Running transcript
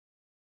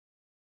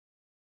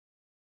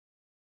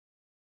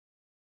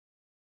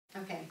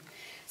Okay,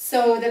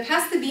 so the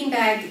Pass the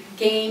Beanbag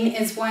game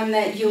is one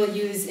that you'll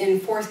use in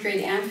 4th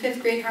grade and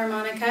 5th grade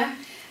harmonica.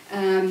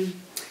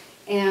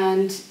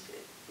 And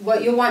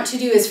what you'll want to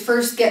do is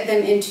first get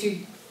them into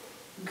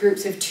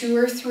groups of 2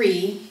 or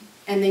 3,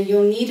 and then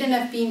you'll need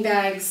enough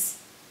beanbags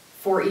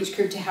for each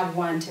group to have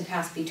one to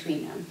pass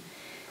between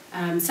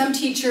them. Some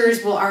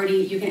teachers will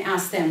already, you can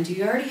ask them, do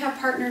you already have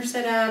partners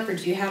set up, or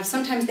do you have,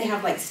 sometimes they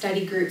have like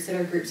study groups that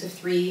are groups of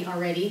 3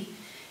 already.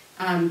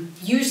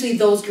 Usually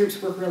those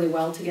groups work really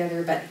well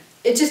together, but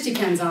it just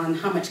depends on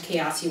how much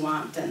chaos you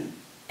want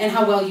and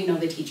how well you know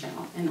the teacher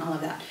and all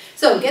of that.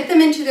 So get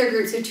them into their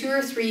groups of 2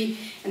 or 3,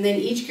 and then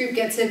each group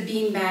gets a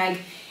beanbag.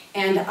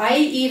 And I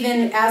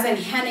even, as I'm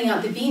handing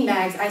out the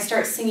beanbags, I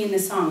start singing the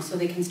song so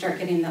they can start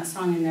getting that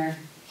song in their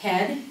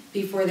head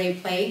before they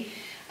play.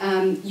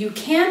 You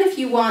can, if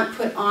you want,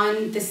 put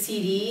on the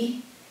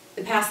CD,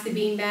 the Pass the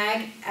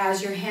Beanbag,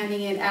 as you're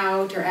handing it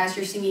out or as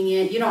you're singing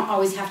it. You don't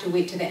always have to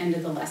wait to the end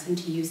of the lesson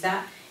to use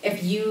that.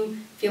 If you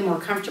feel more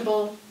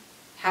comfortable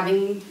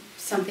having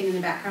something in the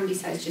background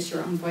besides just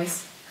your own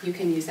voice, you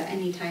can use that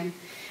anytime.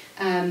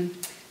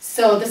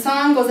 So the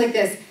song goes like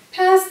this.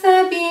 Pass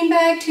the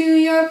beanbag to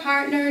your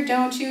partner,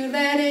 don't you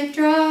let it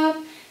drop.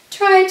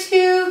 Try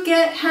to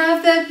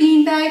have the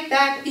beanbag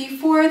back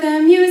before the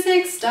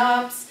music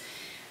stops.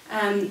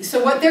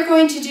 So what they're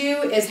going to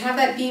do is have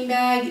that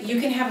beanbag.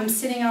 You can have them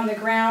sitting on the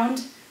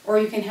ground, or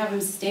you can have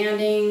them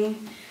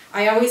standing.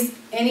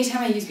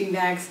 Anytime I use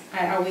beanbags,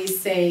 I always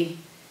say,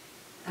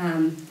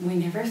 we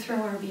never throw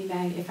our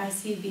beanbag. If I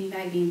see a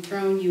beanbag being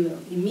thrown, you will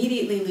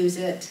immediately lose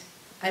it.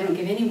 I don't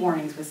give any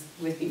warnings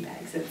with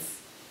beanbags.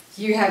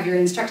 You have your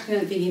instruction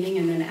at the beginning,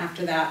 and then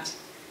after that,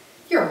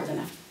 you're old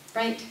enough,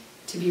 right,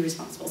 to be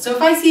responsible. So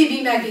if I see a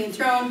beanbag being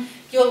thrown,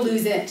 you'll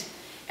lose it,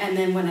 and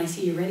then when I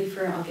see you ready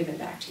for it, I'll give it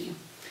back to you.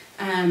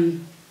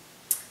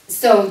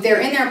 So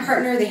they're in their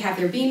partner, they have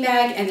their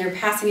beanbag, and they're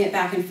passing it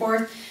back and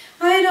forth.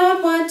 I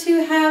don't want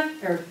to have,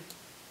 or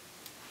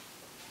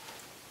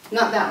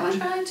not that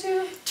one.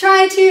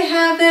 Try to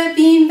have the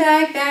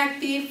beanbag back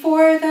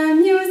before the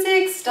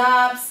music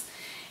stops.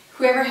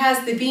 Whoever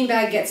has the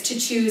beanbag gets to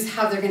choose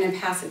how they're going to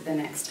pass it the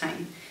next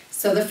time.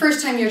 So the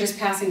first time you're just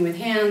passing with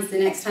hands, the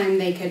next time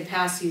they could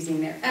pass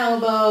using their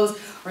elbows,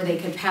 or they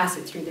could pass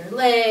it through their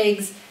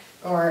legs,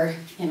 or,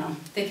 you know,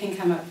 they can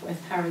come up with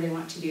however they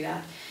want to do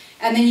that.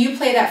 And then you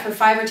play that for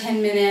 5 or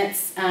 10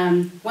 minutes.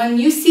 When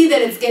you see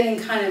that it's getting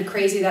kind of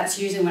crazy, that's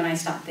usually when I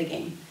stop the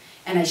game.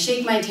 And I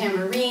shake my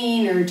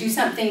tambourine or do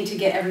something to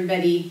get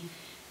everybody,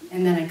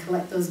 and then I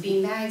collect those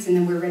beanbags, and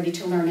then we're ready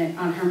to learn it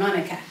on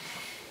harmonica.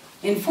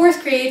 In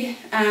 4th grade,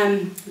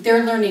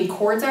 they're learning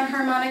chords on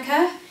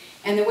harmonica,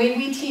 and the way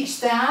we teach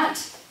that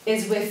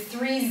is with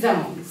 3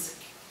 zones.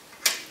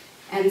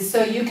 And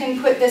so you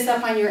can put this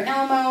up on your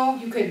Elmo.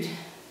 You could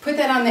put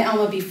that on the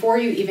Elmo before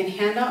you even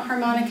hand out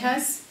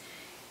harmonicas,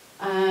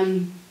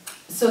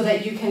 so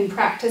that you can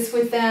practice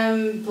with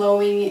them,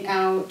 blowing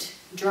out,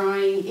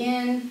 drawing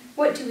in.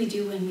 What do we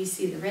do when we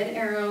see the red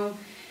arrow?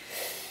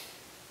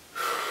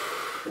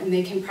 And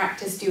they can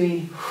practice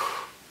doing.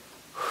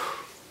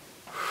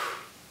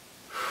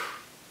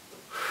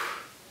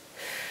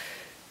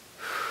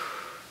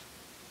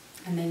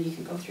 And then you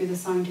can go through the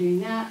song doing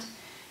that.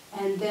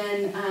 And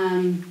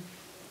then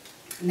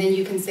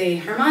you can say,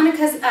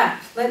 harmonicas up.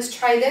 Let's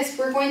try this.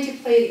 We're going to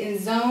play it in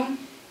zone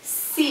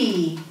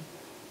C.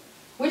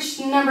 Which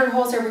numbered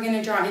holes are we going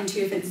to draw into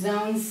if it's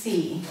zone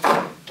C?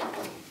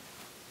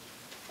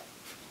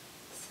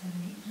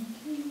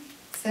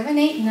 7,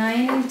 8,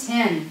 9, and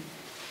 10.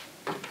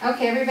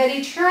 Okay,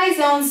 everybody, try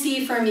zone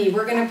C for me.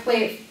 We're going to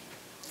play it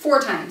 4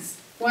 times.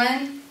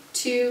 1,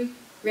 2,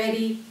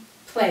 ready,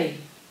 play.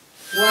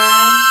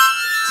 1,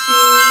 2,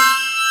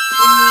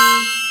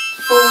 3,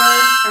 4,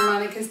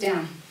 harmonicas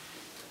down.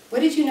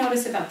 What did you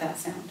notice about that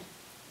sound?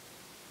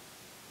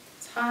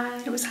 It's high.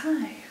 It was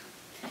high.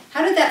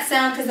 How did that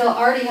sound, because they'll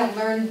already have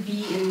learned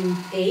B and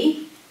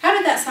A, how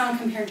did that sound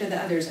compared to the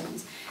other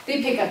zones?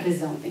 They pick up this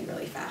zone thing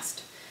really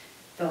fast.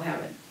 They'll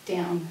have it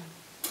down.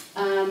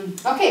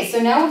 Okay, so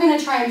now we're going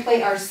to try and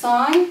play our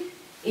song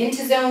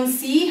into zone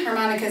C,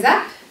 harmonicas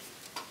up.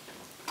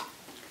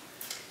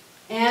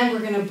 And we're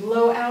going to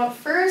blow out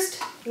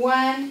first.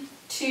 1,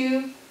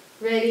 2,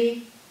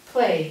 ready,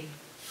 play.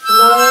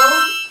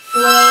 Blow,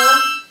 blow,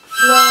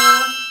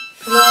 blow,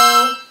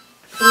 blow,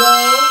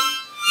 blow,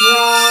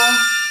 draw,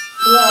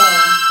 blow.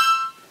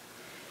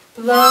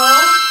 Blow,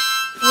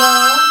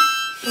 blow,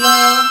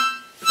 blow,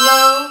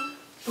 blow,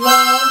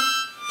 blow,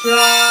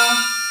 draw,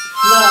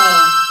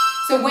 blow.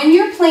 So when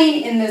you're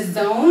playing in the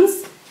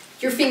zones,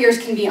 your fingers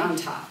can be on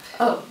top.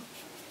 Oh.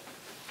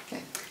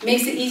 Okay.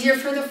 Makes it easier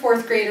for the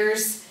 4th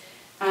graders.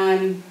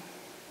 I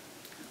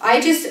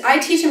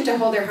teach them to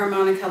hold their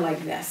harmonica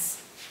like this.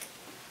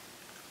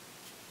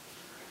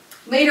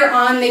 Later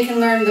on, they can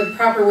learn the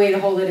proper way to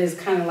hold it is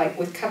kind of like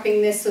with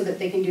cupping this so that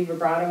they can do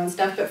vibrato and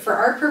stuff. But for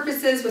our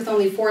purposes, with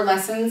only 4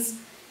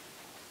 lessons,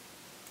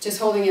 just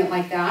holding it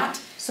like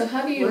that. So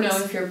how do you know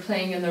if you're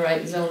playing in the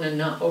right zone and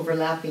not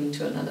overlapping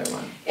to another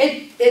one?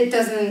 It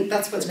doesn't,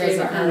 that's what's great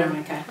about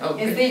harmonica.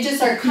 Okay. Is they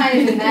just are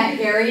kind of in that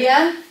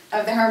area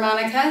of the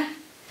harmonica.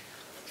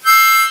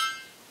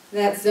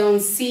 That's zone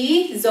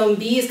C. Zone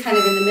B is kind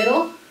of in the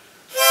middle.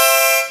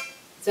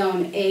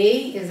 Zone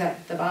A is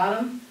at the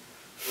bottom.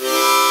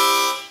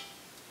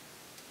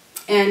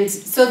 And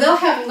so they'll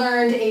have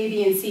learned A,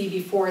 B, and C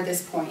before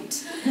this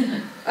point.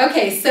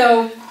 Okay,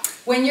 so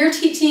when you're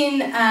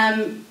teaching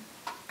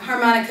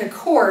harmonica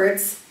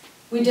chords,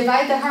 we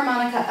divide the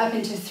harmonica up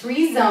into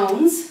 3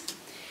 zones.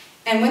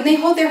 And when they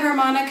hold their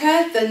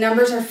harmonica, the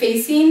numbers are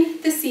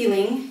facing the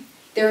ceiling.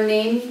 Their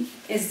name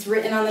is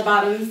written on the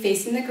bottom,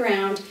 facing the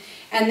ground.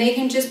 And they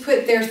can just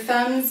put their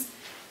thumbs,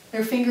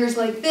 their fingers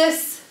like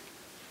this,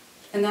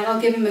 and that'll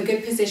give them a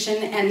good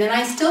position. And then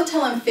I still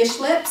tell them fish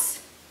lips,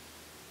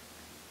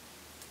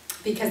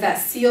 because that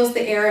seals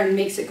the air and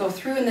makes it go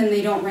through, and then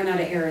they don't run out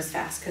of air as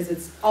fast, because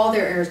it's all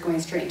their air is going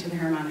straight into the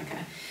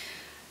harmonica.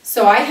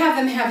 So I have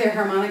them have their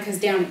harmonicas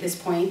down at this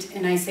point,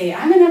 and I say,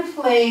 I'm going to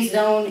play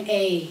zone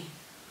A.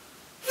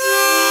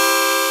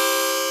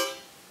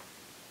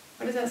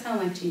 What does that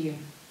sound like to you?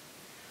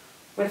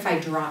 What if I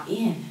draw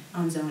in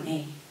on zone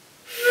A?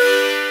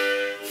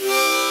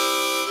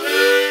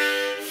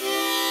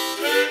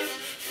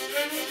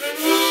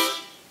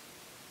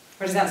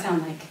 What does that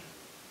sound like?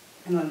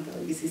 I love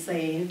they'll usually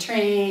say a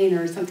train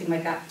or something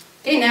like that.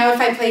 Okay, now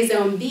if I play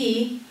zone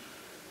B,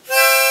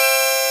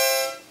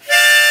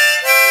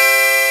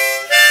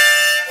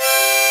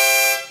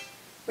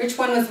 which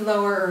one was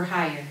lower or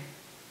higher?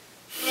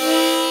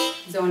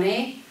 Zone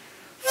A,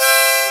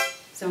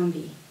 zone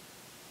B.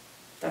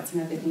 That's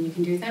another thing you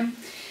can do with them.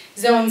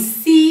 Zone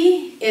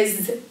C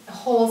is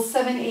holes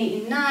 7,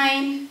 8, and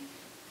 9.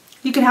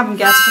 You can have them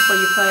guess before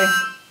you play.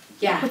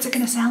 Yeah. What's it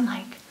going to sound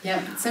like?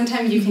 Yep.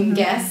 Sometimes you can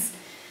guess.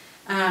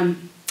 I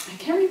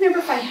can't remember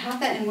if I have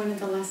that in one of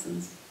the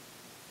lessons.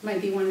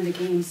 Might be one of the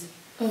games.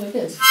 Oh, it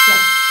is.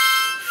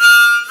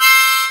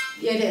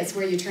 Yeah. It is,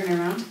 where you turn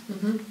around.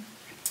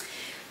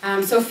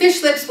 So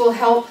fish lips will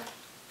help.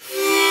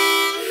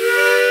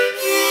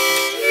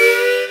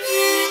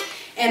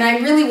 And I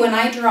really, when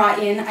I draw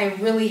in, I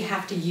really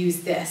have to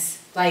use this.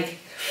 Like,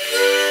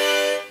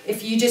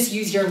 if you just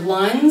use your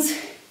lungs,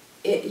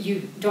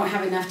 you don't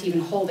have enough to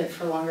even hold it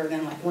for longer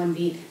than like 1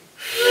 beat.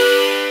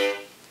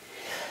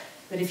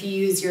 But if you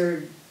use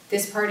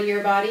this part of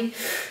your body,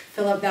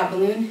 fill up that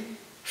balloon,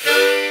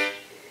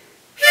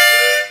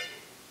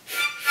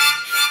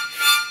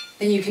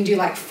 then you can do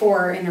like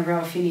 4 in a row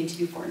if you need to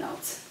do 4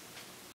 notes.